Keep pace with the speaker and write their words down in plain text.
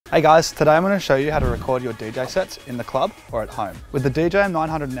Hey guys, today I'm going to show you how to record your DJ sets in the club or at home. With the DJM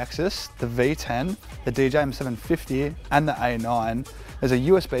 900 Nexus, the V10, the DJM 750 and the A9, there's a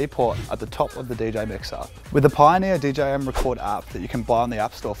USB port at the top of the DJ mixer. With the Pioneer DJM Record app that you can buy on the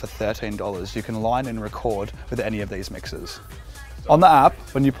App Store for $13, you can line and record with any of these mixers. On the app,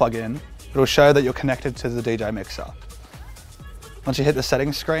 when you plug in, it'll show that you're connected to the DJ mixer. Once you hit the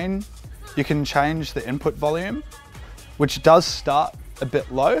settings screen, you can change the input volume, which does start a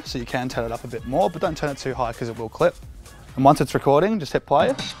bit low, so you can turn it up a bit more, but don't turn it too high because it will clip. And once it's recording, just hit play,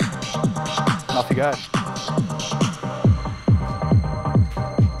 and off you go.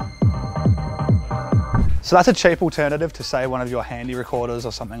 So that's a cheap alternative to, say, one of your handy recorders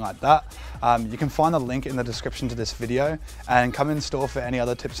or something like that. You can find the link in the description to this video and come in store for any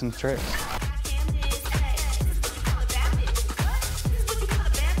other tips and tricks.